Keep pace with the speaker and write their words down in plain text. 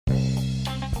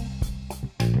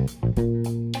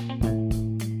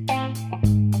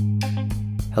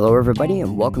Hello everybody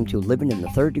and welcome to Living in the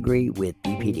Third Degree with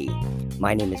BPD.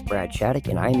 My name is Brad Shattuck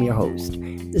and I am your host.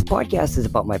 This podcast is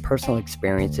about my personal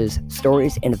experiences,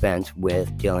 stories, and events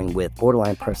with dealing with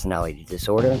borderline personality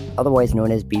disorder, otherwise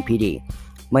known as BPD.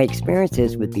 My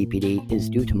experiences with BPD is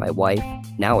due to my wife,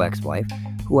 now ex-wife,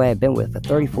 who I have been with for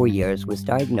 34 years, was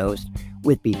diagnosed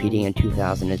with BPD in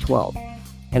 2012.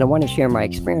 And I want to share my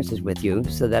experiences with you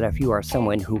so that if you are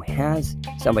someone who has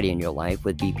somebody in your life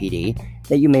with BPD,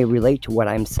 that you may relate to what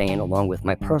I'm saying along with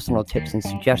my personal tips and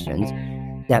suggestions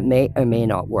that may or may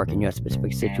not work in your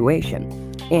specific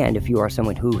situation. And if you are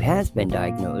someone who has been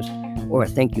diagnosed or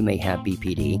think you may have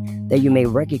BPD, that you may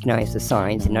recognize the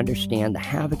signs and understand the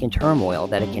havoc and turmoil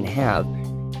that it can have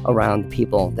around the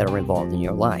people that are involved in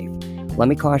your life. Let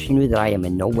me caution you that I am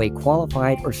in no way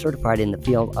qualified or certified in the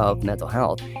field of mental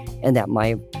health, and that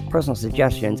my personal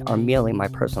suggestions are merely my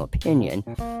personal opinion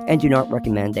and do not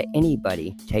recommend that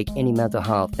anybody take any mental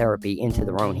health therapy into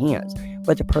their own hands,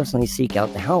 but to personally seek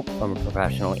out the help from a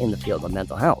professional in the field of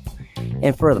mental health.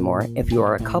 And furthermore, if you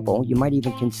are a couple, you might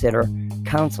even consider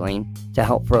counseling to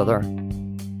help further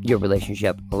your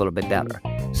relationship a little bit better.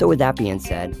 So with that being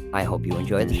said, I hope you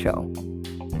enjoy the show.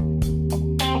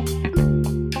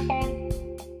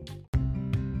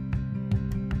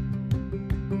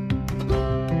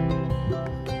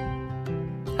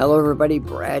 Hello everybody,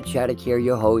 Brad Shattuck here,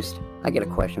 your host. I got a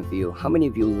question for you. How many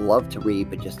of you love to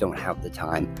read but just don't have the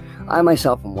time? I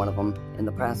myself am one of them. In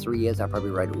the past 3 years, I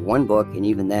probably read one book, and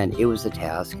even then, it was a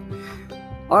task.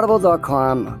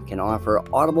 Audible.com can offer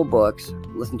Audible books.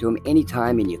 Listen to them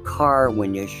anytime in your car,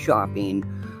 when you're shopping.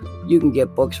 You can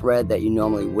get books read that you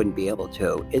normally wouldn't be able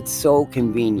to. It's so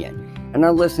convenient. And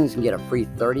our listeners can get a free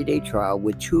 30-day trial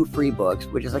with 2 free books,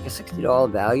 which is like a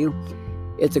 $60 value.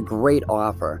 It's a great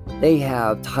offer. They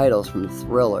have titles from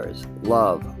thrillers,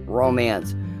 love,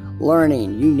 romance,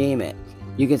 learning, you name it.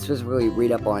 You can specifically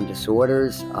read up on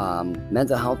disorders,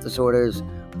 mental health disorders,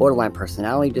 borderline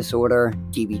personality disorder,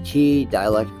 DBT,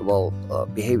 dialectical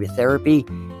behavior therapy.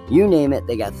 You name it,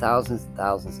 they got thousands and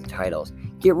thousands of titles.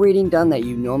 Get reading done that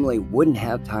you normally wouldn't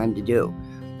have time to do.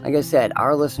 Like I said,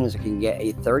 our listeners can get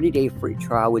a 30-day free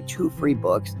trial with 2 free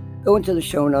books. Go into the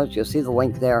show notes, you'll see the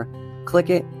link there.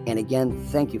 Click it, and again,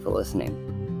 thank you for listening.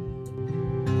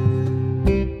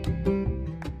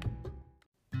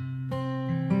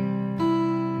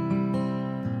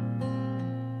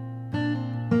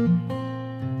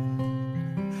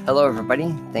 Hello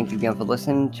everybody, thank you again for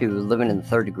listening to Living in the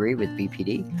Third Degree with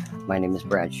BPD. My name is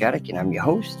Brad Shattuck, and I'm your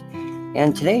host.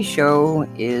 And today's show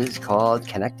is called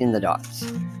Connecting the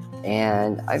Dots.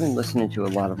 And I've been listening to a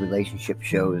lot of relationship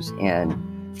shows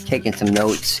and taking some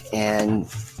notes,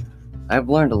 and I've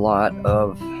learned a lot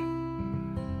of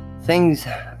things.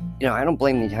 I don't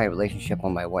blame the entire relationship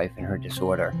on my wife and her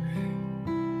disorder.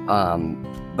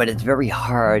 But it's very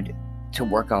hard to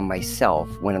work on myself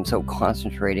when I'm so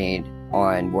concentrated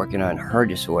on working on her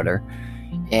disorder.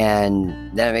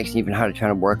 And then it makes it even harder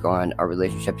trying to work on our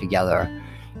relationship together.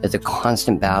 It's a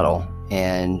constant battle.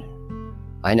 And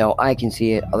I know I can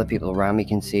see it. Other people around me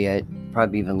can see it.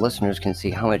 Probably even listeners can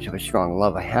see how much of a strong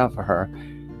love I have for her.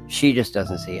 She just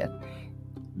doesn't see it.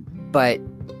 But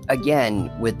again,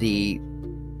 with the,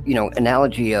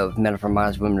 analogy of men are from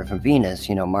Mars, women are from Venus,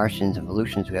 Martians and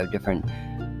Venusians, we have different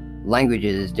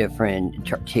languages, different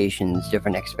interpretations,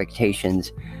 different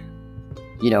expectations.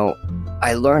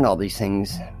 I learn all these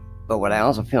things, but what I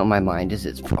also feel in my mind is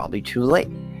it's probably too late.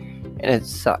 And it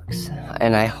sucks.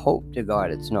 And I hope to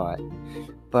God it's not.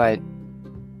 But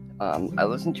I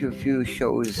listened to a few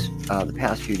shows the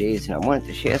past few days, and I wanted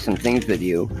to share some things with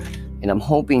you. And I'm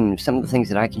hoping some of the things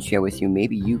that I can share with you,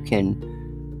 maybe you can,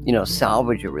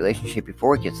 salvage your relationship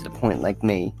before it gets to the point like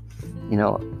me.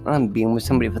 I'm being with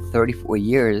somebody for 34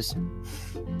 years.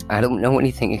 I don't know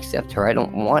anything except her. I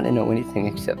don't want to know anything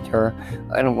except her.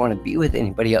 I don't want to be with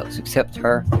anybody else except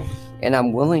her. And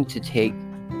I'm willing to take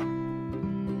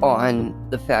on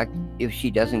the fact if she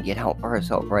doesn't get help for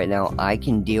herself right now, I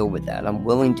can deal with that. I'm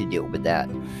willing to deal with that,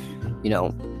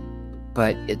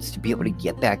 But it's to be able to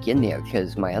get back in there,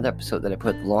 because my other episode that I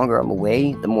put, the longer I'm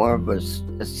away, the more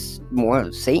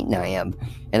of Satan I am.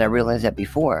 And I realized that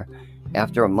before.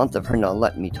 After a month of her not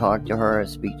letting me talk to her,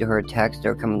 speak to her, text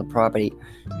her, come on the property,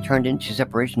 turned into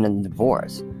separation and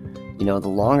divorce. The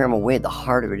longer I'm away, the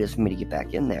harder it is for me to get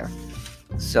back in there.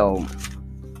 So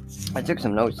I took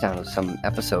some notes down of some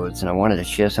episodes, and I wanted to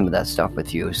share some of that stuff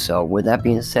with you. So with that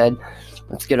being said,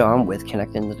 let's get on with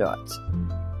Connecting the Dots.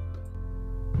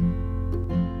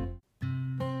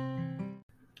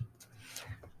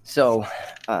 So,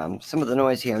 some of the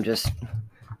noise here, I'm just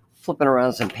flipping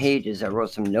around some pages. I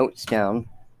wrote some notes down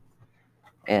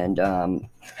And,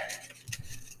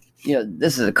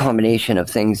 this is a combination of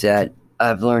things that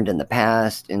I've learned in the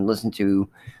past and listened to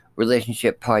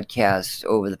relationship podcasts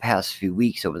over the past few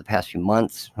weeks, over the past few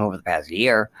months, over the past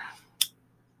year.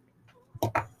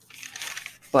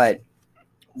 But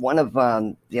one of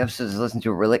the episodes I listened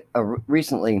to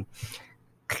recently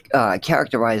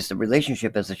characterized the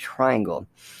relationship as a triangle.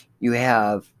 You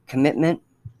have commitment,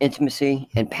 intimacy,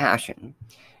 and passion.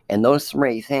 And those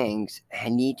three things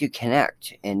need to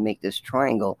connect and make this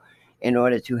triangle in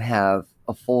order to have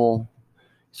a full,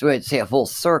 so I'd say a full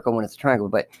circle when it's a triangle,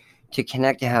 but to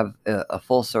connect to have a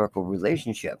full circle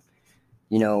relationship,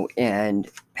 and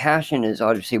passion is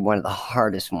obviously one of the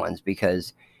hardest ones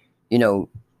because, you're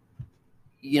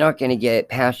not going to get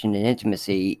passion and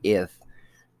intimacy if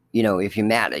you're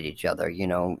mad at each other.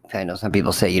 I know some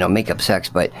people say, make up sex,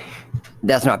 but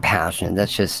that's not passion.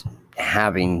 That's just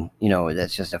having,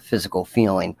 that's just a physical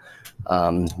feeling.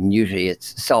 Usually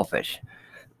it's selfish.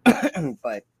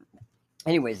 But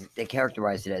anyways, they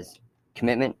characterize it as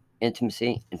commitment,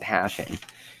 intimacy, and passion.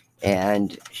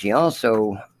 And she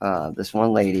also, this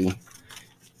one lady,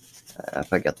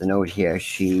 if I got the note here,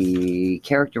 she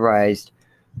characterized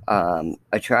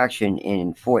attraction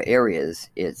in 4 areas.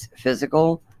 It's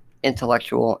physical,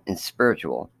 intellectual, and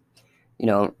spiritual.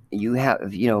 You have,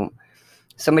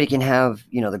 somebody can have,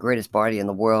 the greatest body in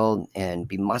the world and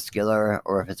be muscular,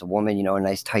 or if it's a woman, a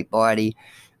nice tight body,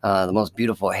 the most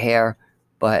beautiful hair.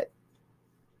 But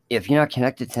if you're not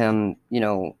connected to them,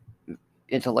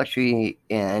 intellectually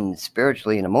and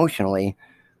spiritually and emotionally,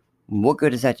 what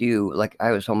good does that do you? Like I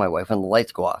always told my wife, when the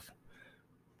lights go off,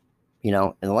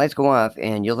 and the lights go off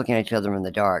and you're looking at each other in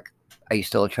the dark, are you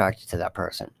still attracted to that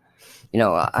person?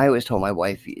 I always told my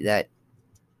wife that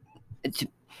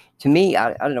to me,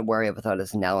 I don't know where I ever thought of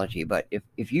this analogy, but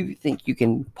if you think you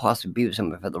can possibly be with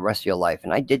someone for the rest of your life,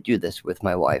 and I did do this with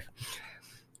my wife,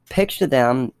 picture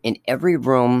them in every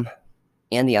room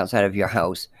and the outside of your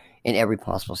house in every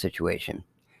possible situation.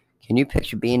 Can you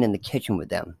picture being in the kitchen with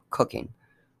them, cooking,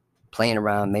 playing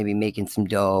around, maybe making some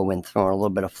dough and throwing a little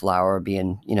bit of flour,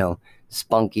 being,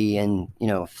 spunky and,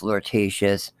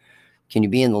 flirtatious? Can you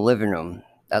be in the living room?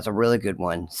 That's a really good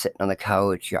one. Sitting on the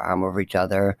couch, your arm over each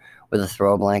other with a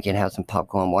throw blanket, have some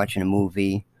popcorn, watching a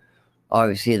movie.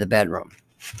 Obviously, the bedroom.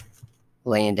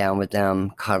 Laying down with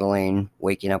them, cuddling,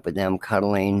 waking up with them,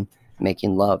 cuddling,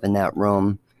 making love in that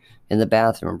room. In the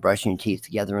bathroom, brushing your teeth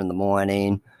together in the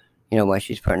morning, while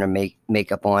she's putting her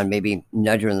makeup on, maybe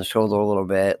nudge her in the shoulder a little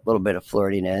bit of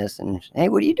flirtiness, and, hey,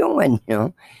 what are you doing,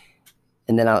 And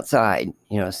then outside,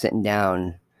 sitting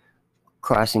down,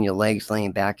 crossing your legs,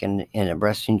 laying back in a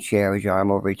resting chair with your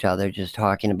arm over each other, just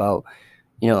talking about,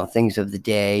 things of the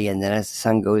day. And then as the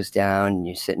sun goes down, and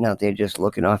you're sitting out there just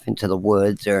looking off into the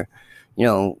woods or,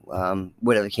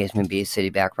 whatever the case may be, city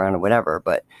background or whatever.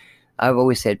 But I've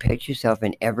always said, picture yourself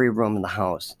in every room in the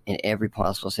house, in every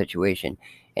possible situation.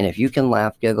 And if you can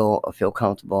laugh, giggle, or feel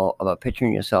comfortable about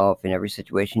picturing yourself in every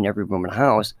situation, every room in the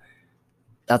house,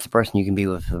 that's the person you can be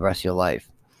with for the rest of your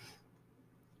life.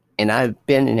 And I've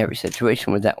been in every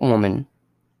situation with that woman.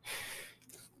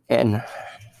 And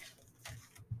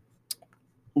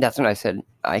that's when I said,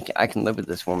 I can live with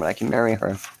this woman. I can marry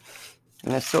her.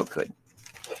 And I still could.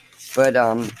 But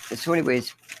so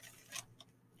anyways,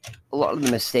 a lot of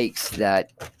the mistakes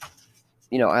that,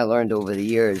 I learned over the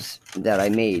years that I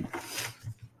made,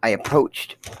 I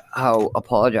approached how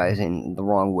apologizing the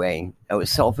wrong way. I was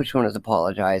selfish when I was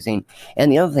apologizing.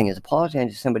 And the other thing is, apologizing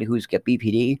to somebody who's got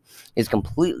BPD is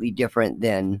completely different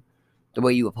than the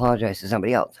way you apologize to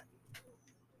somebody else.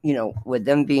 With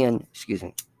them being,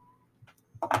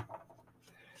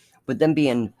 with them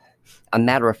being a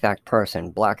matter-of-fact person,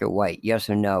 black or white, yes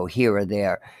or no, here or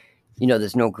there,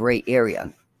 there's no gray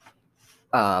area.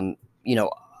 I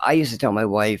used to tell my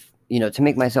wife, to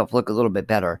make myself look a little bit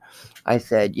better, I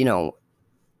said, do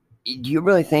you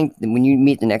really think that when you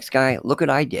meet the next guy, look what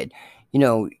I did?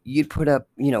 You'd put up,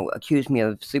 accuse me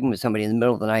of sleeping with somebody in the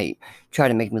middle of the night, try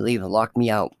to make me leave and lock me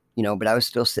out, but I was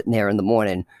still sitting there in the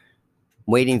morning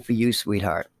waiting for you,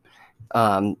 sweetheart.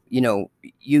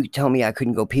 You tell me I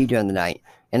couldn't go pee during the night,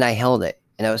 and I held it,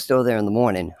 and I was still there in the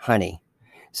morning, honey.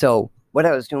 So what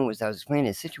I was doing was I was explaining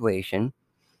the situation,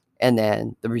 and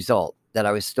then the result, that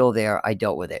I was still there, I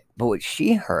dealt with it. But what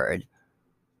she heard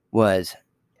was,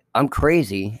 I'm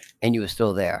crazy, and you were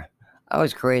still there. I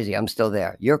was crazy, I'm still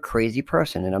there. You're a crazy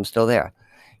person, and I'm still there.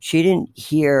 She didn't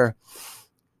hear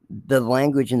the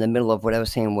language in the middle of what I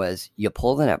was saying was, you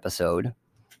pulled an episode,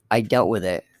 I dealt with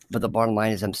it, but the bottom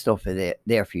line is I'm still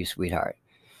there for you, sweetheart.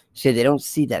 So they don't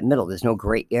see that middle. There's no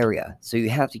gray area. So you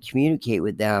have to communicate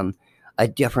with them a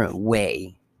different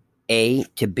way, A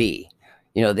to B.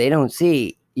 They don't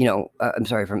see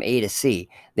from A to C.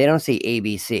 They don't say A,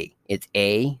 B, C. It's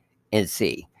A and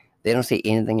C. They don't say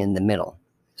anything in the middle.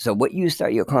 So what you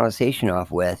start your conversation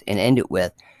off with and end it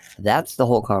with, that's the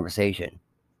whole conversation.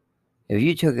 If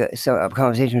you took a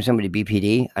conversation with somebody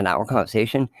BPD, an hour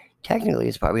conversation, technically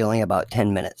it's probably only about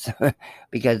 10 minutes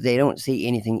because they don't see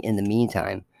anything in the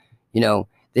meantime. They're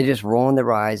just rolling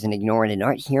their eyes and ignoring it,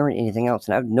 not hearing anything else.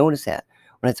 And I've noticed that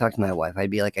when I talk to my wife, I'd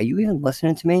be like, "Are you even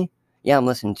listening to me?" "Yeah, I'm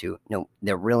listening to you." No,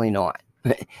 they're really not.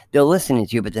 They're listening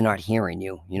to you, but they're not hearing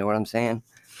you. You know what I'm saying?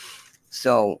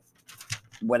 So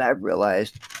what I've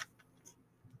realized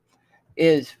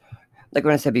is, like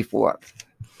what I said before,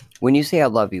 when you say I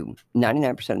love you,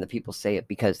 99% of the people say it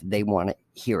because they want to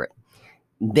hear it.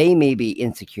 They may be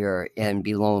insecure and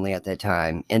be lonely at that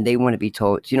time, and they want to be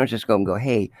told. So you don't just go and go,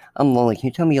 "Hey, I'm lonely. Can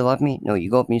you tell me you love me?" No, you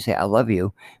go up and you say, "I love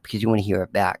you," because you want to hear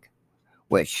it back.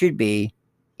 Where it should be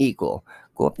equal.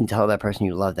 Go up and tell that person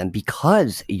you love them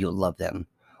because you love them,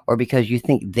 or because you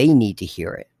think they need to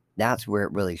hear it. That's where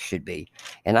it really should be.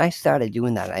 And I started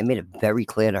doing that. I made it very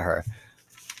clear to her.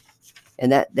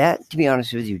 And that, to be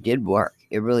honest with you, did work.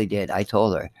 It really did. I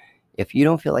told her, if you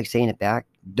don't feel like saying it back,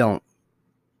 don't.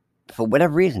 For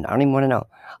whatever reason, I don't even want to know.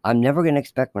 I'm never going to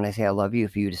expect when I say I love you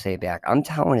for you to say it back. I'm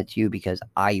telling it to you because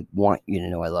I want you to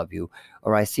know I love you,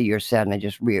 or I see you're sad and I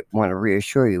just want to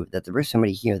reassure you that there is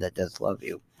somebody here that does love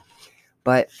you.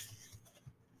 But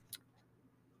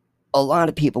a lot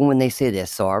of people, when they say they're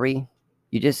sorry,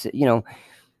 you just,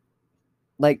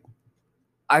 like,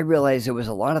 I realized there was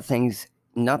a lot of things,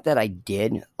 not that I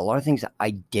did, a lot of things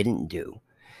I didn't do.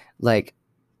 Like,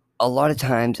 a lot of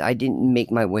times I didn't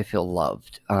make my wife feel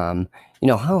loved.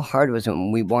 How hard was it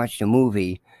when we watched a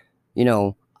movie?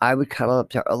 I would cuddle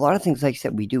up to her. A lot of things, like I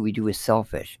said, we do is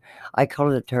selfish. I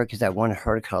cuddled up to her because I wanted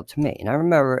her to cuddle up to me. And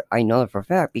I know that for a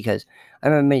fact because I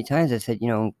remember many times I said,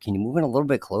 "Can you move in a little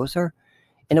bit closer?"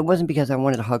 And it wasn't because I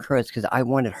wanted to hug her. It's because I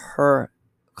wanted her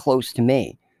close to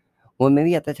me. Well,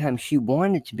 maybe at the time she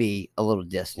wanted to be a little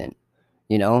distant,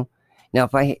 you know? Now,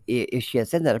 if she had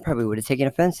said that, I probably would have taken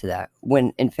offense to that.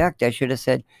 When, in fact, I should have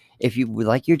said, "If you would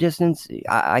like your distance,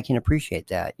 I can appreciate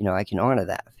that. I can honor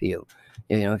that for you.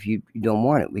 If you don't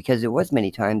want it." Because there was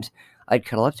many times I'd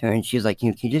cuddle up to her and she's like,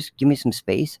 "Can you just give me some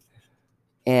space?"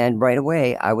 And right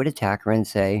away, I would attack her and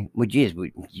say, "Well, geez,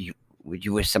 would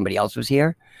you wish somebody else was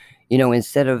here?"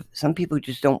 Instead of, some people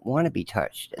just don't want to be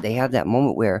touched. They have that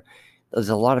moment where there's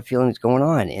a lot of feelings going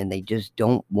on and they just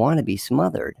don't want to be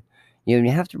smothered. You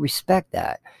have to respect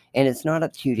that. And it's not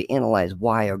up to you to analyze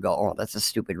why or go, "Oh, that's a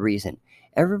stupid reason."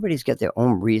 Everybody's got their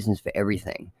own reasons for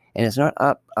everything. And it's not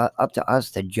up to us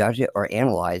to judge it or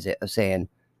analyze it, of saying,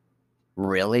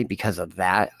 "Really? Because of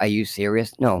that? Are you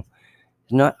serious?" No,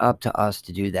 it's not up to us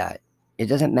to do that. It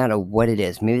doesn't matter what it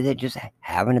is. Maybe they're just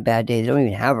having a bad day. They don't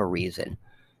even have a reason.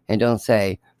 And don't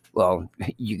say, "Well,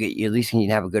 you at least can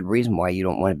have a good reason why you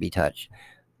don't want to be touched."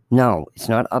 No, it's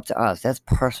not up to us. That's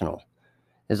personal.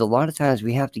 There's a lot of times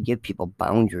we have to give people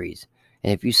boundaries.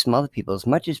 And if you smother people, as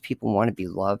much as people want to be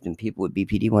loved and people with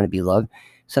BPD want to be loved,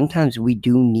 sometimes we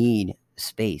do need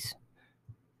space.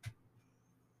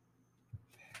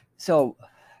 So,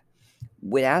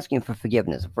 with asking for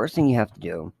forgiveness, the first thing you have to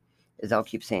do is, I'll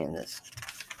keep saying this,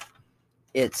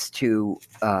 it's to,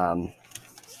 where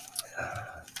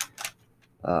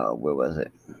was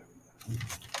it?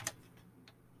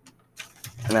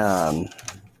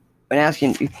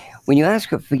 When you ask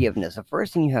for forgiveness, the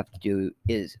first thing you have to do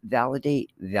is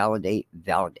validate. Like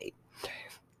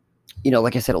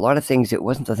I said, a lot of things, it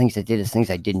wasn't the things I did, it's things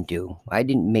I didn't do. I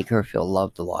didn't make her feel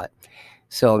loved a lot.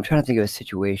 So I'm trying to think of a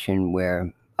situation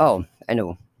where, I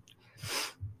know.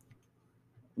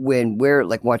 When we're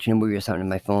like watching a movie or something, and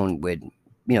my phone would,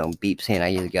 beep saying I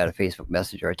either got a Facebook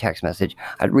message or a text message,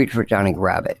 I'd reach for it down and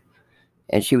grab it.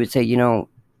 And she would say,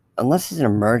 "Unless it's an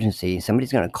emergency,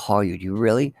 somebody's going to call you, do you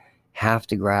really have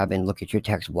to grab and look at your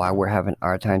text while we're having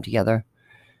our time together?"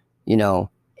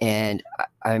 And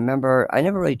I remember I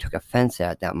never really took offense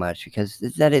at that much because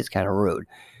that is kind of rude.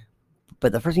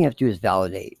 But the first thing you have to do is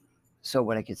validate. So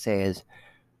what I could say is,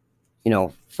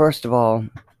 first of all,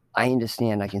 I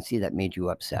understand, I can see that made you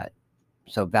upset.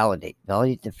 So validate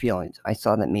the feelings. I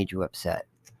saw that made you upset.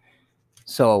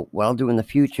 So what I'll do in the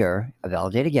future, I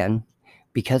validate again,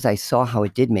 because I saw how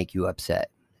it did make you upset.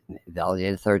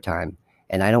 Validate a third time,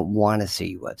 and I don't want to see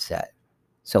you upset.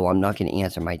 So I'm not going to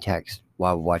answer my text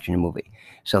while watching a movie.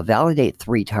 So validate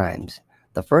 3 times.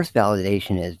 The first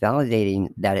validation is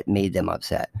validating that it made them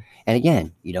upset. And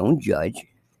again, you don't judge.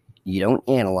 You don't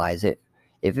analyze it.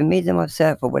 If it made them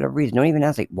upset for whatever reason, don't even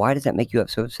ask, like, "Why does that make you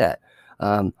so upset?"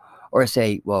 Or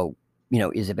say, "Well,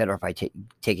 is it better if I take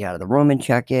it out of the room and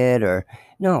check it?" Or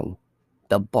no.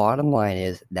 The bottom line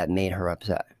is that made her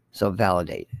upset. So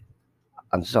validate.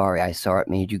 I'm sorry, I saw it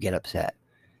made you get upset.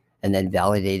 And then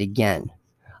validate again.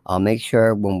 I'll make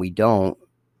sure when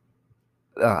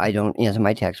I don't answer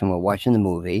my text when we're watching the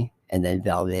movie, and then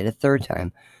validate a third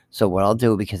time. So what I'll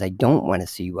do, because I don't want to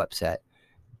see you upset,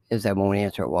 is I won't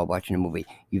answer it while watching a movie.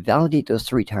 You validate those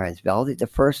 3 times. Validate the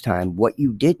first time what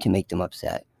you did to make them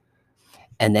upset.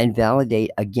 And then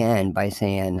validate again by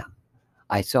saying,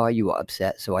 I saw you were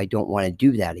upset, so I don't want to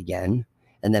do that again.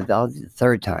 And then validate the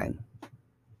third time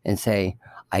and say,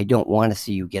 I don't want to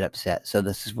see you get upset, so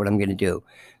this is what I'm going to do.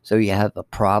 So you have a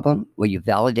problem where you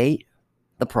validate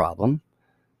the problem,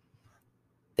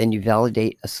 then you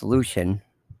validate a solution,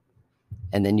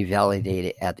 and then you validate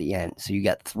it at the end. So you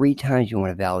got 3 times you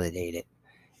want to validate it.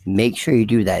 Make sure you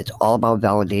do that. It's all about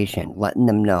validation, letting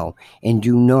them know. And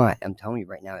do not, I'm telling you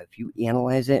right now, if you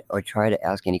analyze it or try to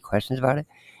ask any questions about it,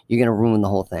 you're going to ruin the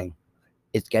whole thing.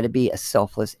 It's got to be a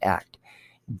selfless act.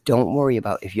 Don't worry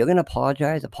about, if you're going to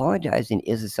apologize, apologizing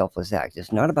is a selfless act.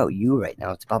 It's not about you right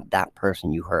now. It's about that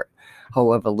person you hurt,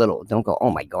 however little. Don't go,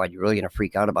 oh my God, you're really going to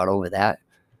freak out about over that?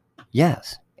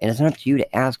 Yes. And it's not up to you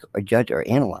to ask or judge or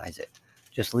analyze it.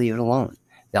 Just leave it alone.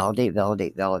 Validate,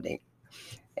 validate, validate.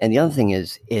 And the other thing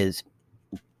is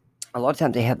a lot of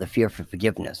times they have the fear for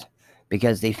forgiveness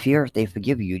because they fear if they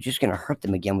forgive you, you're just going to hurt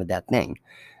them again with that thing.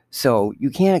 So you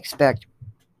can't expect,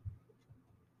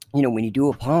 when you do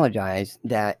apologize,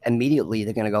 that immediately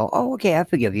they're going to go, oh, okay, I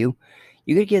forgive you.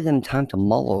 You got to give them time to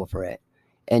mull over it.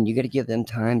 And you got to give them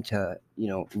time to,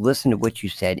 listen to what you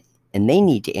said. And they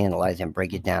need to analyze and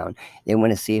break it down. They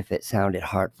want to see if it sounded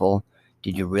heartful.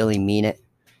 Did you really mean it?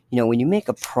 When you make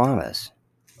a promise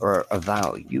or a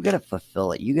vow, you got to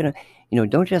fulfill it. You got to,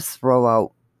 don't just throw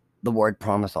out the word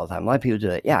promise all the time. A lot of people do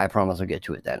that. Yeah, I promise I'll get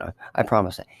to it then. I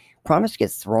promise it. Promise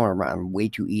gets thrown around way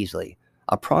too easily.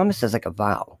 A promise is like a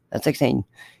vow. That's like saying,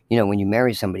 when you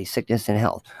marry somebody, sickness and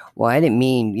health. Well, I didn't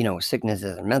mean, sickness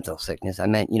as a mental sickness. I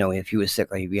meant, if you were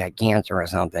sick or if you had cancer or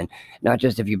something, not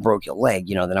just if you broke your leg,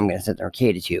 then I'm going to sit there and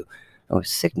cater to you. No,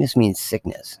 sickness means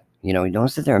sickness. Don't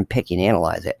sit there and pick and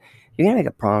analyze it. If you're going to make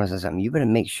a promise or something, you better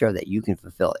make sure that you can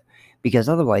fulfill it. Because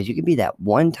otherwise, you could be that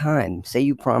one time, say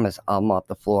you promise I'll mop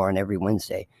the floor on every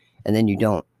Wednesday, and then you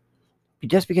don't.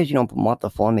 Just because you don't mop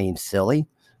the floor means silly,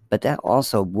 but that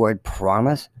also word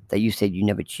promise that you said you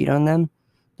never cheat on them,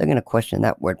 they're going to question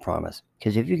that word promise.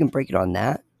 Because if you can break it on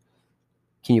that,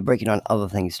 can you break it on other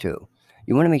things too?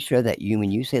 You want to make sure that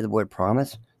when you say the word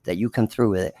promise, that you come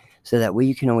through with it. So that way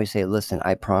you can always say, listen,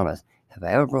 I promise. Have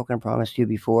I ever broken a promise to you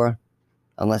before?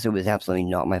 Unless it was absolutely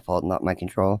not my fault, not my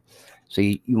control. So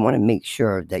you want to make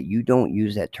sure that you don't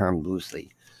use that term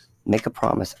loosely. Make a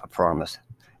promise.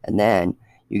 And then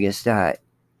you can start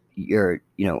and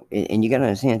you got to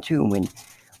understand too,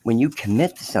 when you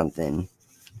commit to something,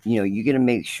 you got to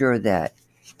make sure that,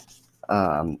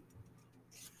 when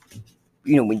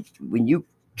you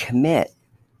commit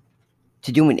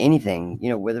to doing anything,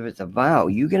 whether it's a vow,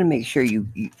 you got to make sure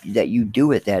that you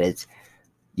do it, that it's,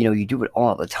 you do it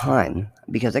all the time.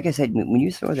 Because like I said, when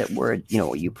you throw that word,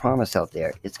 you promise out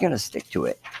there, it's going to stick to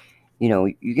it. You're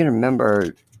going to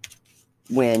remember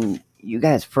when you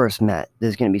guys first met,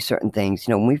 there's going to be certain things,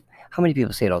 how many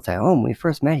people say it all the time? Oh, when we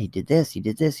first met, he did this, he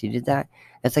did that.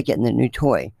 That's like getting a new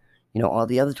toy. All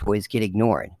the other toys get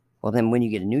ignored. Well, then when you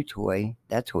get a new toy,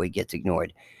 that toy gets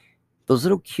ignored. Those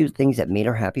little cute things that made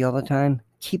her happy all the time,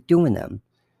 keep doing them.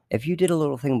 If you did a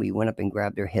little thing where you went up and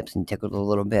grabbed her hips and tickled her a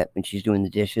little bit when she's doing the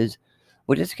dishes,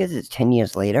 well, just because it's 10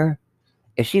 years later,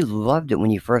 if she loved it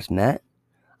when you first met,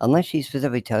 unless she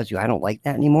specifically tells you, I don't like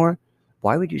that anymore,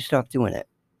 why would you stop doing it?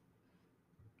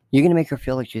 You're going to make her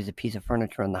feel like she's a piece of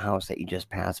furniture in the house that you just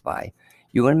passed by.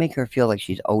 You want to make her feel like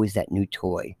she's always that new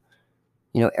toy.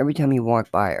 Every time you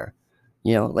walk by her,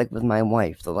 like with my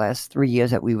wife, the last 3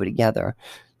 years that we were together,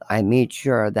 I made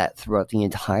sure that throughout the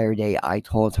entire day, I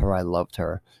told her I loved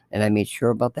her. And I made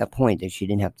sure about that point that she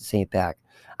didn't have to say it back.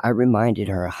 I reminded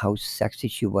her how sexy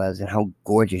she was and how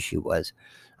gorgeous she was.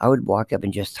 I would walk up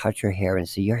and just touch her hair and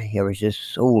say, your hair is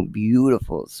just so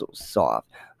beautiful, so soft.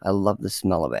 I love the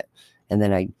smell of it. And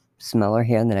then I smell her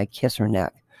hair and then I kiss her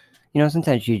neck.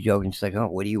 Sometimes she's joking. She's like, oh,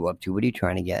 what are you up to? What are you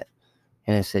trying to get?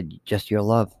 And I said, just your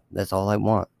love. That's all I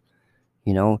want.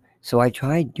 So I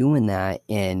tried doing that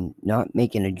and not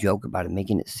making a joke about it,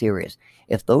 making it serious.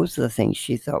 If those are the things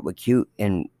she thought were cute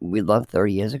and we loved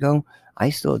 30 years ago, I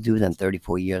still do them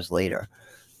 34 years later.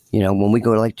 When we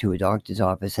go to a doctor's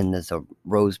office and there's a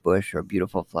rose bush or a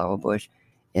beautiful flower bush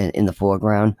in the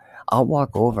foreground, I'll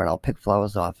walk over and I'll pick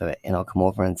flowers off of it and I'll come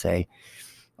over and say,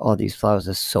 oh, these flowers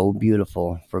are so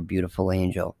beautiful for a beautiful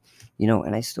angel.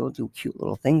 And I still do cute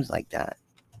little things like that.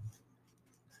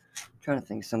 trying to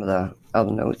think of some of the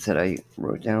other notes that I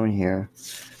wrote down here.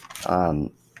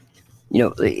 Um,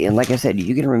 and like I said,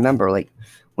 you can remember, like,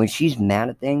 when she's mad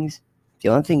at things, the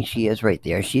only thing she is right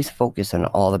there, she's focused on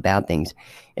all the bad things.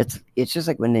 It's just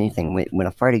like when anything, when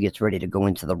a fighter gets ready to go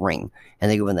into the ring,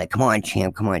 and they go in like, come on,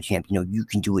 champ, you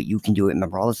can do it, you can do it.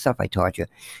 Remember all the stuff I taught you,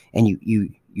 and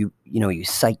you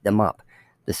psych them up.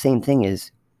 The same thing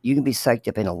is, you can be psyched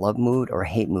up in a love mood or a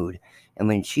hate mood, and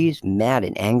when she's mad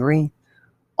and angry,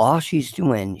 all she's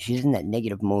doing, she's in that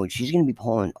negative mode. She's going to be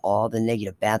pulling all the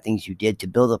negative bad things you did to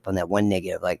build up on that one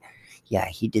negative. Like, yeah,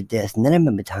 he did this. And then I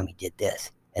remember time he did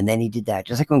this. And then he did that.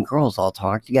 Just like when girls all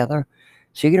talk together.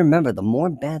 So you're going to remember, the more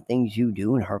bad things you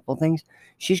do and hurtful things,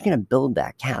 she's going to build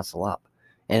that castle up.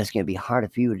 And it's going to be harder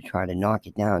for you to try to knock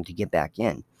it down to get back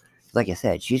in. Like I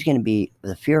said, she's going to be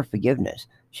the fear of forgiveness.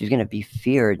 She's going to be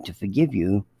feared to forgive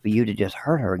you for you to just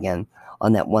hurt her again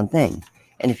on that one thing.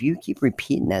 And if you keep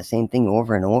repeating that same thing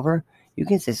over and over, you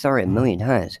can say sorry a million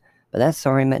times, but that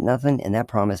sorry meant nothing, and that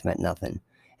promise meant nothing.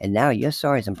 And now your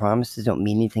sorries and promises don't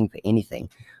mean anything for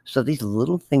anything. So these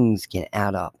little things can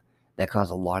add up that cause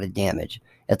a lot of damage.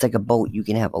 It's like a boat. You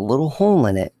can have a little hole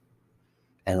in it,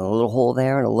 and a little hole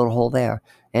there, and a little hole there.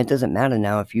 And it doesn't matter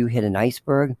now if you hit an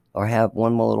iceberg or have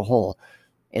one more little hole.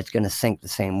 It's going to sink the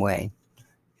same way.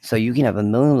 So you can have a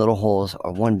million little holes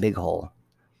or one big hole.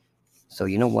 So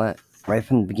you know what? Right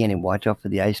from the beginning, watch out for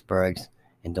the icebergs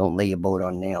and don't lay your boat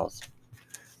on nails.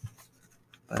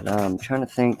 But I'm trying to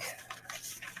think.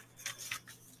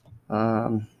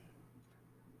 Some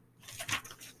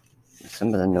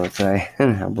of the notes I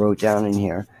wrote down in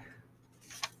here.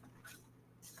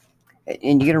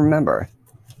 And you got to remember,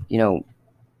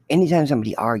 anytime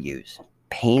somebody argues,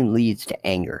 pain leads to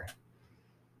anger.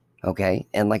 Okay?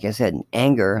 And like I said,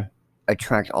 anger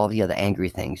attracts all the other angry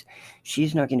things.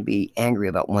 She's not going to be angry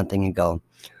about one thing and go,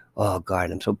 oh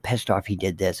God, I'm so pissed off he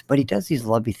did this, but he does these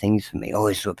lovely things for me. Oh,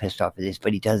 he's so pissed off at this,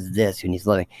 but he does this and he's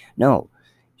loving. No,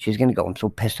 she's going to go, I'm so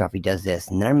pissed off he does this.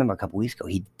 And then I remember a couple weeks ago,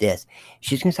 he did this.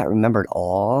 She's going to start remembering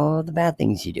all the bad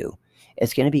things you do.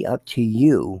 It's going to be up to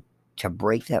you to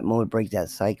break that mode, break that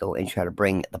cycle, and try to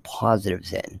bring the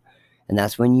positives in. And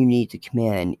that's when you need to come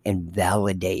in and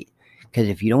validate. Because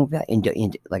if you don't,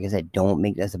 like I said, don't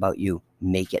make this about you.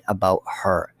 Make it about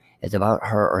her. It's about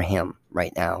her or him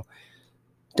right now.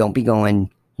 Don't be going,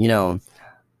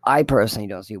 I personally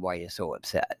don't see why you're so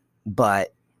upset.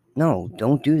 But no,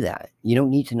 don't do that. You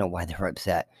don't need to know why they're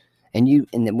upset. And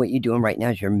then what you're doing right now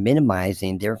is you're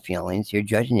minimizing their feelings, you're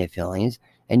judging their feelings,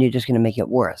 and you're just going to make it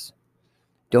worse.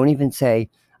 Don't even say,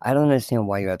 I don't understand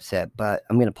why you're upset, but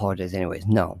I'm going to apologize anyways.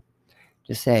 No.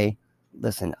 Just say,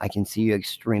 listen, I can see you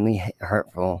extremely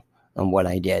hurtful on what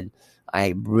I did.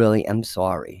 I really am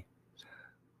sorry.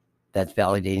 That's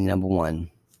validating number one.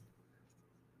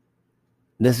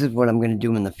 This is what I'm going to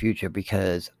do in the future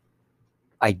because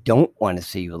I don't want to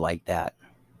see you like that.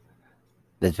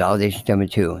 That's validation number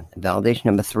two. Validation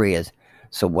number three is,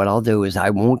 so what I'll do is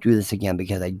I won't do this again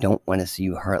because I don't want to see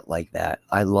you hurt like that.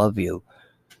 I love you.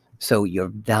 So you're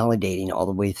validating all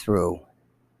the way through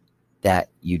that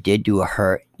you did do a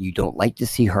hurt. You don't like to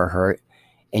see her hurt,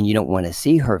 and you don't want to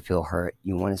see her feel hurt.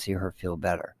 You want to see her feel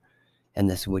better. And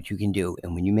this is what you can do.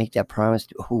 And when you make that promise,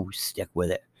 stick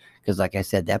with it. Because like I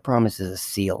said, that promise is a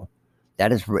seal.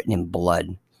 That is written in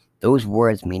blood. Those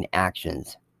words mean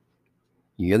actions.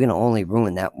 You're going to only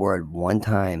ruin that word one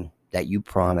time that you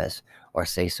promise or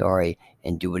say sorry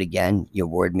and do it again. Your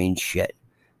word means shit.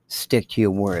 Stick to your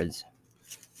words.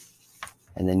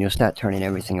 And then you'll start turning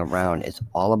everything around. It's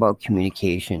all about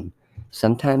communication.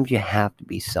 Sometimes you have to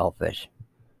be selfish.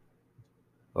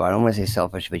 Well, I don't want to say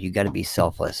selfish, but you got to be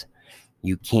selfless.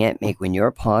 You can't when you're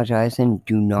apologizing,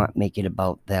 do not make it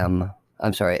about them.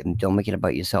 I'm sorry, don't make it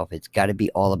about yourself. It's got to be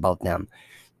all about them.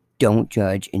 Don't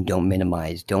judge and don't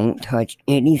minimize. Don't touch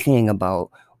anything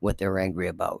about what they're angry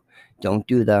about. Don't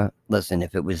do listen,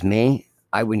 if it was me,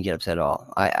 I wouldn't get upset at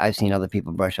all. I've seen other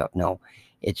people brush up. No,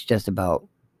 it's just about,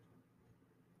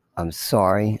 I'm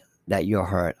sorry that you're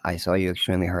hurt. I saw you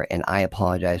extremely hurt, and I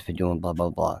apologize for doing blah, blah,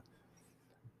 blah.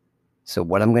 So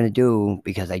what I'm going to do,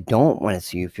 because I don't want to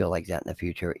see you feel like that in the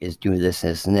future, is do this,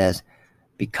 this, and this,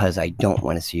 because I don't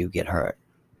want to see you get hurt.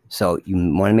 So you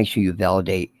want to make sure you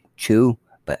validate 2,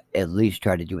 but at least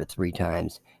try to do it 3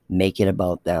 times. Make it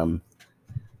about them.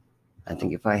 I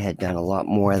think if I had done a lot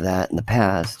more of that in the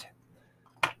past,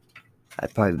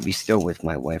 I'd probably be still with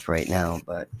my wife right now,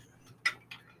 but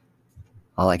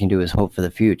all I can do is hope for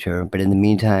the future. But in the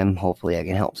meantime, hopefully I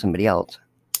can help somebody else.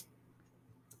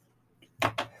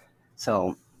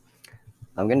 So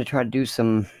I'm going to try to do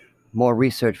some more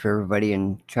research for everybody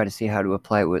and try to see how to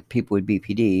apply it with people with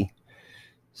BPD.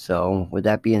 So, with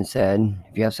that being said,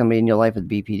 if you have somebody in your life with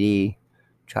BPD,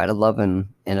 try to love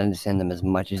them and understand them as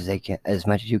much as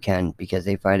you can, because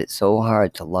they find it so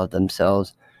hard to love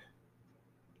themselves,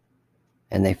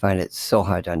 and they find it so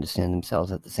hard to understand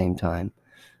themselves at the same time.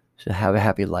 So, have a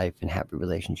happy life and happy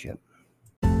relationship.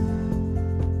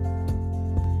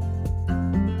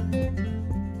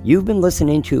 You've been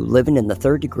listening to Living in the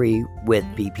Third Degree with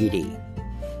BPD.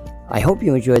 I hope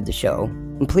you enjoyed the show,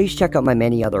 and please check out my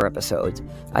many other episodes.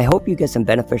 I hope you get some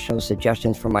beneficial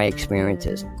suggestions from my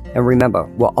experiences. And remember,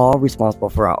 we're all responsible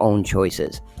for our own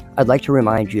choices. I'd like to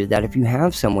remind you that if you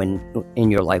have someone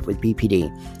in your life with BPD,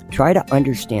 try to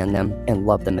understand them and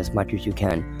love them as much as you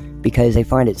can, because they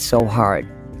find it so hard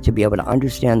to be able to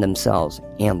understand themselves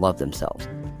and love themselves.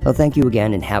 So thank you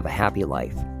again, and have a happy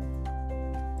life.